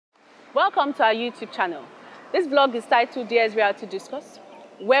Welcome to our YouTube channel. This vlog is titled Dear's Reality Discourse,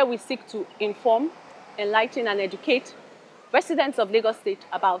 where we seek to inform, enlighten and educate residents of Lagos State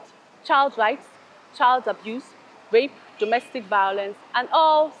about child rights, child abuse, rape, domestic violence and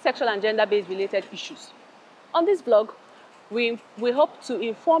all sexual and gender-based related issues. On this vlog, we hope to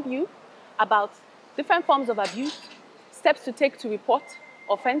inform you about different forms of abuse, steps to take to report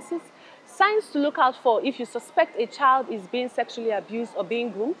offenses, signs to look out for if you suspect a child is being sexually abused or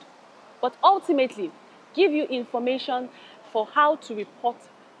being groomed, but ultimately give you information for how to report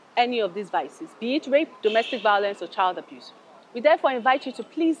any of these vices, be it rape, domestic violence or child abuse. We therefore invite you to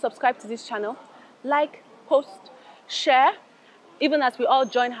please subscribe to this channel, like, post, share, even as we all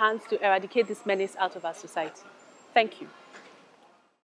join hands to eradicate this menace out of our society. Thank you.